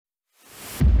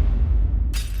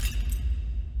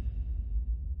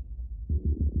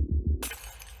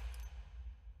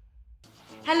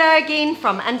Hello again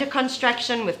from Under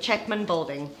Construction with Chapman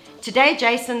Building. Today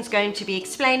Jason's going to be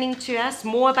explaining to us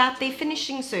more about their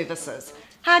finishing services.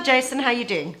 Hi Jason, how are you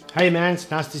doing? Hey man, it's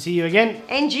nice to see you again.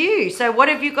 And you. So what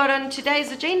have you got on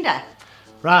today's agenda?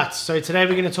 Right, so today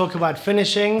we're going to talk about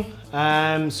finishing.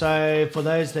 So for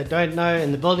those that don't know,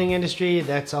 in the building industry,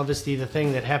 that's obviously the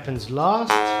thing that happens last.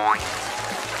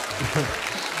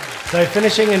 So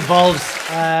finishing involves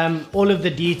all of the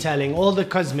detailing, all the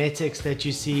cosmetics that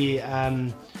you see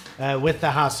with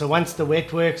the house. So once the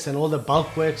wet works and all the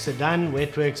bulk works are done,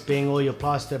 wet works being all your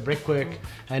plaster, brickwork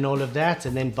and all of that,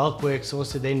 and then bulk works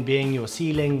also then being your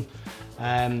ceiling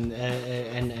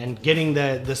and getting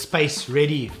the space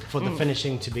ready for the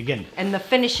finishing to begin. And the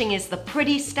finishing is the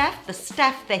pretty stuff, the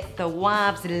stuff that the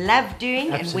wives love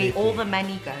doing. Absolutely. And where all the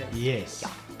money goes. Yes.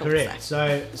 Yeah. Correct.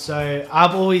 So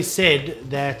I've always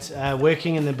said that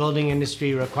working in the building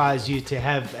industry requires you to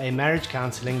have a marriage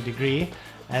counseling degree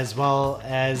as well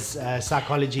as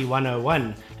psychology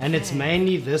 101, and it's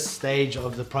mainly this stage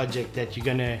of the project that you're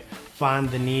going to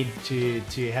find the need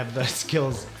to have those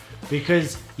skills,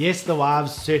 because yes, the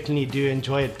wives certainly do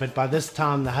enjoy it, but by this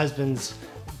time the husbands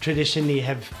traditionally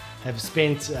have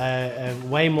spent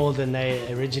way more than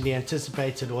they originally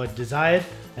anticipated or desired,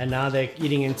 and now they're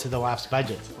eating into the wife's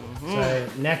budget. So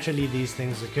naturally these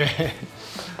things occur.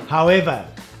 However,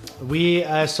 we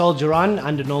soldier on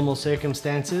under normal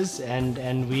circumstances,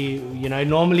 and we, you know,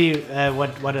 normally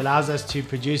what allows us to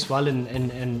produce well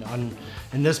in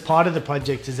this part of the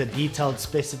project is a detailed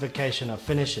specification of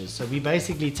finishes. So we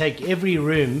basically take every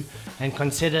room and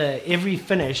consider every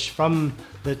finish from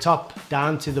the top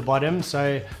down to the bottom.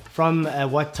 So from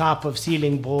what type of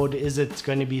ceiling board is it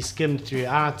going to be skimmed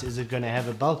throughout? Is it going to have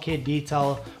a bulkhead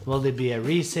detail? Will there be a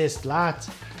recessed light?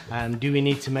 Do we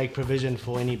need to make provision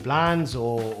for any blinds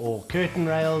or curtain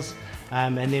rails?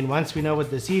 And then once we know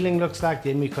what the ceiling looks like,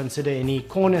 then we consider any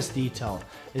cornice detail.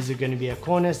 Is it going to be a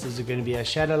cornice? Is it going to be a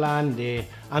shadow line? There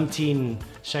are umpteen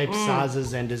shapes,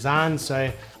 sizes and designs, so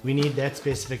we need that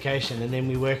specification. And then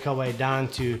we work our way down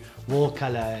to wall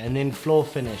color and then floor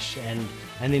finish, and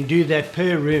then do that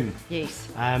per room. Yes.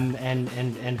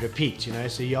 And repeat, you know.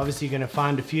 So you're obviously going to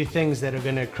find a few things that are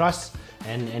going to cross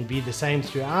and be the same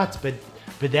throughout, but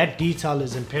that detail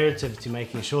is imperative to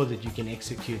making sure that you can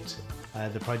execute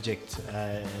the project,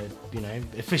 you know,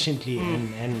 efficiently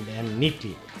and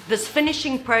neatly. This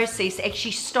finishing process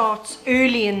actually starts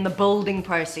early in the building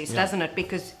process, doesn't it?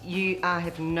 Because I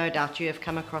have no doubt you have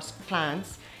come across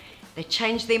clients, they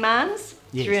change their minds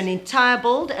through an entire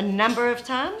build a number of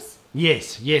times.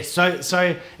 Yes.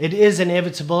 So it is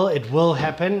inevitable, it will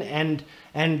happen,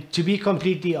 and to be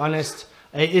completely honest,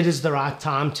 it is the right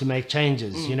time to make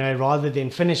changes, you know, rather than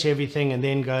finish everything and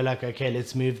then go like, okay,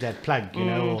 let's move that plug, you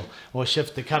know, or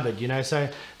shift the cupboard, you know. So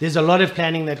there's a lot of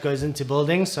planning that goes into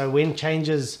building. So when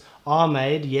changes are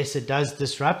made, yes, it does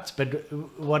disrupt. But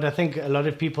what I think a lot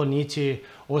of people need to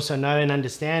also know and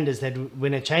understand is that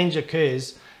when a change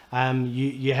occurs,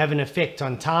 you have an effect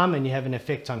on time and you have an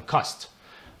effect on cost.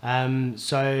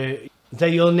 So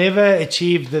you'll never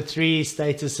achieve the three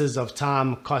statuses of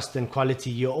time, cost and quality.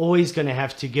 You're always going to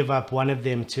have to give up one of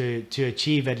them to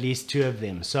achieve at least two of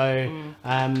them. So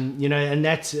you know, and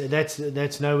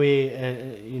that's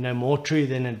nowhere you know, more true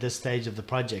than at this stage of the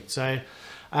project. So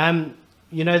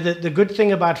you know, the good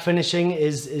thing about finishing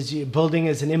is building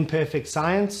is an imperfect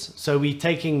science. So we're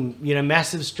taking, you know,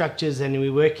 massive structures and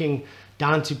we're working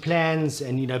down to plans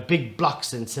and, you know, big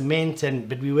blocks and cement,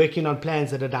 but we're working on plans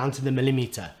that are down to the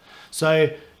millimeter. So,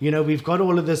 you know, we've got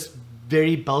all of this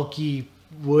very bulky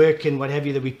work and what have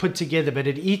you that we put together, but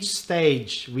at each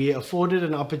stage we afforded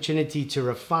an opportunity to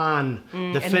refine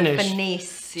the finish,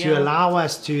 to allow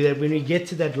us to, that when we get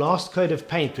to that last coat of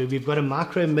paint where we've got a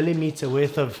micro-millimeter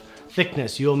worth of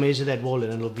thickness, you'll measure that wall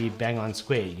and it'll be bang on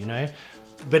square, you know.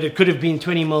 But it could have been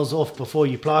 20 mils off before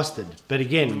you plastered. But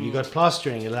again, you got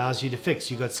plastering, it allows you to fix.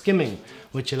 You got skimming,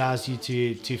 which allows you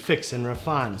to fix and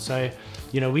refine. So,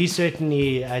 you know, we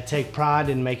certainly take pride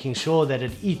in making sure that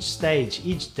at each stage,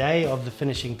 each day of the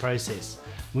finishing process,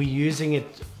 we're using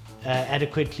it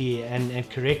adequately and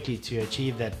correctly to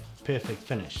achieve that perfect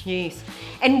finish. Yes.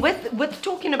 And with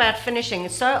talking about finishing,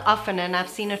 so often, and I've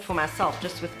seen it for myself,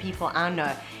 just with people I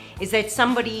know, is that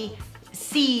somebody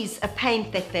sees a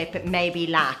paint that they maybe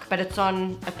like, but it's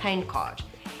on a paint card,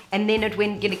 and then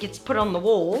when it gets put on the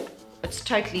wall, it's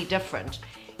totally different.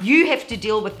 You have to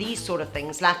deal with these sort of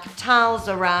things, like tiles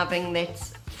arriving,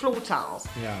 that's floor tiles,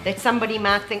 that somebody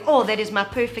might think, oh, that is my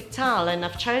perfect tile and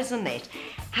I've chosen that.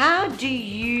 How do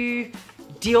you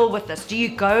deal with this? Do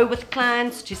you go with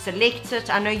clients to select it?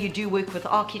 I know you do work with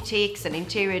architects and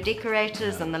interior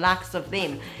decorators and the likes of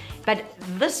them. But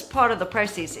this part of the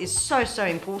process is so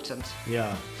important.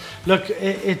 Yeah, look,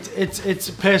 it's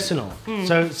personal.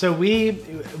 So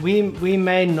we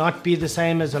may not be the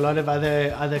same as a lot of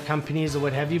other companies or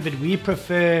what have you, but we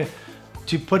prefer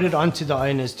to put it onto the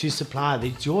owners to supply.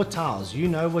 It's your tiles. You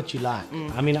know what you like.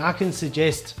 I mean, I can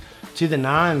suggest to the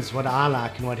nines what I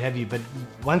like and what have you, but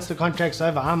once the contract's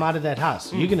over, I'm out of that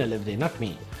house. You're gonna live there, not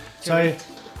me. Correct. So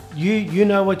you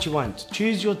know what you want.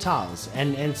 Choose your tiles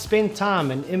and spend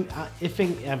time and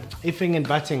iffing and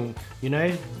butting, you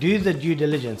know, do the due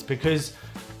diligence, because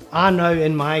I know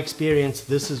in my experience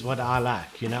this is what I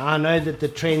like. You know, I know that the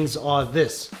trends are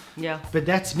this. Yeah. But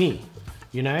that's me.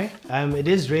 You know, it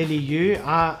is really you.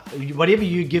 Whatever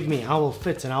you give me, I will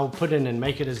fit and I will put in and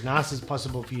make it as nice as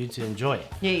possible for you to enjoy.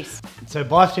 Yes. So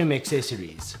bathroom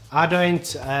accessories. I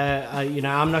don't, you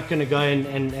know, I'm not going to go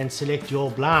and select your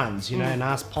blinds, you know, a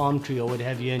nice palm tree or what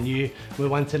have you, and you were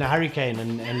once in a hurricane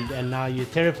and now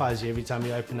it terrifies you every time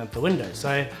you open up the window.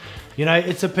 So, you know,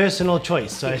 it's a personal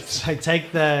choice. So, so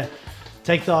take the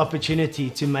opportunity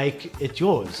to make it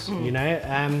yours, you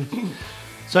know.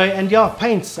 So, and yeah,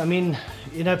 paints, I mean,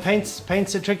 you know,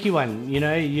 paint's a tricky one. You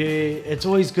know, it's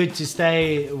always good to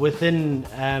stay within,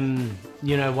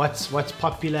 you know, what's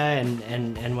popular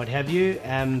and what have you.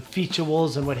 Feature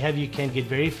walls and what have you can get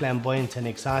very flamboyant and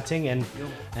exciting, and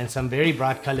some very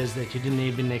bright colors that you didn't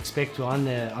even expect were on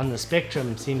the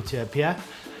spectrum seem to appear.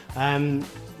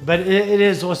 But it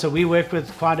is also, we work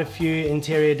with quite a few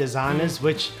interior designers,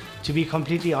 which, to be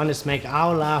completely honest, make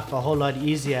our life a whole lot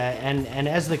easier. And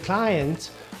as the client,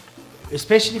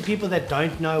 especially people that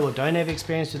don't know or don't have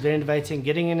experience with renovating,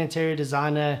 getting an interior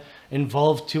designer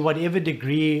involved to whatever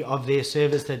degree of their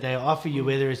service that they offer you,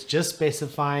 whether it's just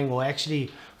specifying or actually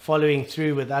following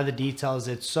through with other details,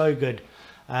 it's so good,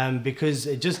 because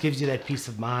it just gives you that peace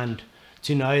of mind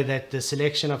to know that the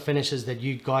selection of finishes that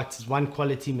you got is one,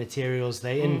 quality materials,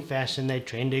 they're in fashion, they're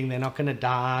trending, they're not going to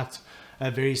die out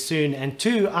very soon, and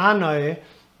two, I know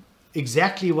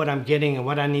exactly what I'm getting and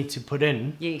what I need to put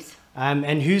in. Yes.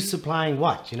 And who's supplying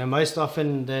what. You know, most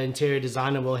often the interior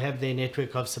designer will have their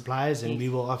network of suppliers, and we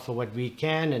will offer what we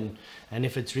can and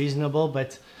if it's reasonable.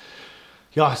 But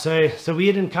yeah, so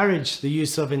we'd encourage the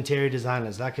use of interior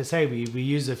designers. Like I say, we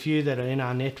use a few that are in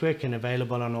our network and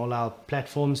available on all our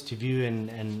platforms to view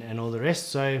and all the rest.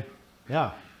 So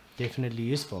yeah, definitely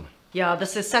useful. Yeah,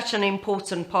 this is such an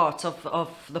important part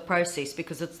of the process,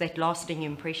 because it's that lasting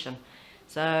impression.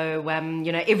 So,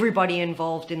 you know, everybody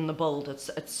involved in the build,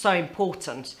 it's so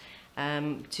important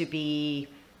to be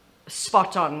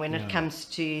spot on when it comes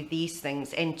to these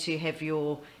things, and to have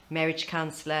your marriage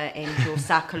counsellor and your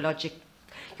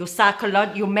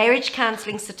marriage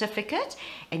counselling certificate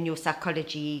and your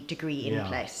psychology degree in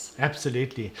place.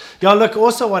 Absolutely. Yeah, look,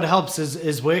 also what helps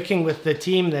is working with the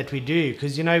team that we do,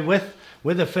 because, you know,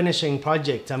 with a finishing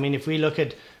project, I mean, if we look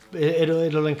at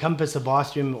it'll encompass a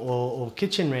bathroom or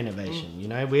kitchen renovation, you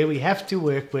know, where we have to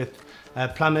work with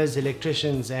plumbers,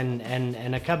 electricians,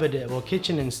 and a cupboard or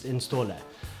kitchen installer.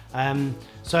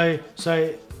 So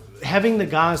having the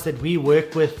guys that we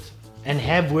work with and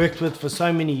have worked with for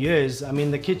so many years, I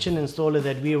mean, the kitchen installer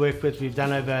that we work with, we've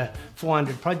done over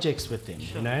 400 projects with them,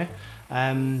 you know.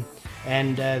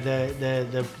 And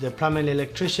the plumber and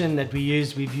electrician that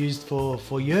we've used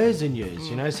for years and years,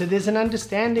 you know. So there's an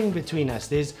understanding between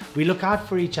us. We look out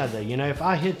for each other, you know. If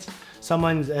I hit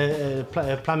someone's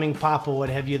plumbing pipe or what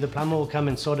have you, the plumber will come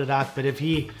and sort it out. But if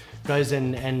he goes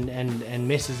and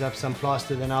messes up some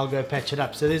plaster, then I'll go patch it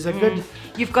up. So there's a good,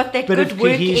 you've got that good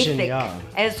work cohesion, ethic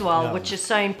as well, which is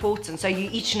so important. So you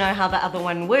each know how the other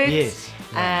one works. Yes.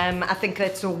 I think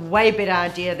that's a way better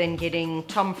idea than getting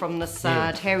Tom from this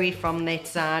side, Harry from that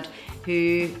side,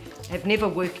 who have never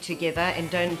worked together and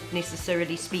don't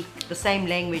necessarily speak the same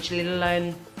language, let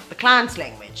alone the client's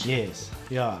language. Yes.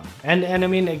 Yeah, and I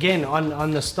mean, again,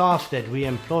 on the staff that we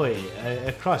employ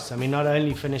across, I mean, not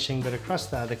only finishing but across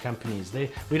the other companies,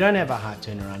 we don't have a high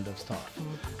turnaround of staff.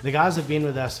 The guys have been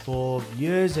with us for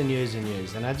years and years and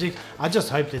years, and I just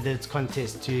hope that it's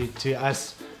contest to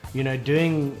us, you know,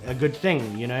 doing a good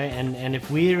thing, you know, and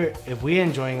if we're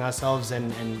enjoying ourselves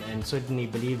and certainly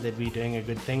believe that we're doing a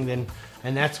good thing, then,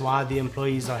 and that's why the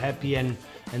employees are happy and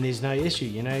there's no issue,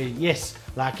 you know. Yes,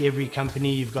 like every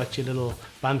company, you've got your little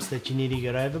bumps that you need to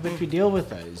get over, but we deal with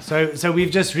those. So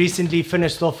we've just recently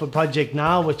finished off a project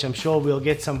now, which I'm sure we'll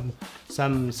get some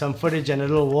footage and a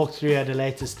little walkthrough at a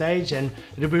later stage, and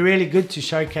it'll be really good to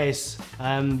showcase,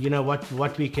 you know,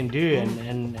 what we can do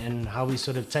and how we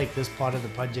sort of take this part of the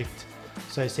project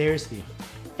so seriously.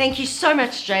 Thank you so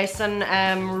much, Jason.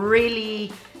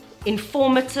 Really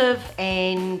informative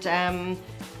and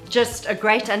just a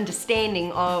great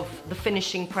understanding of the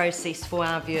finishing process for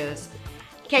our viewers.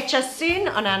 Catch us soon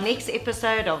on our next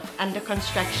episode of Under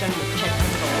Construction with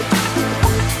Chapman Building.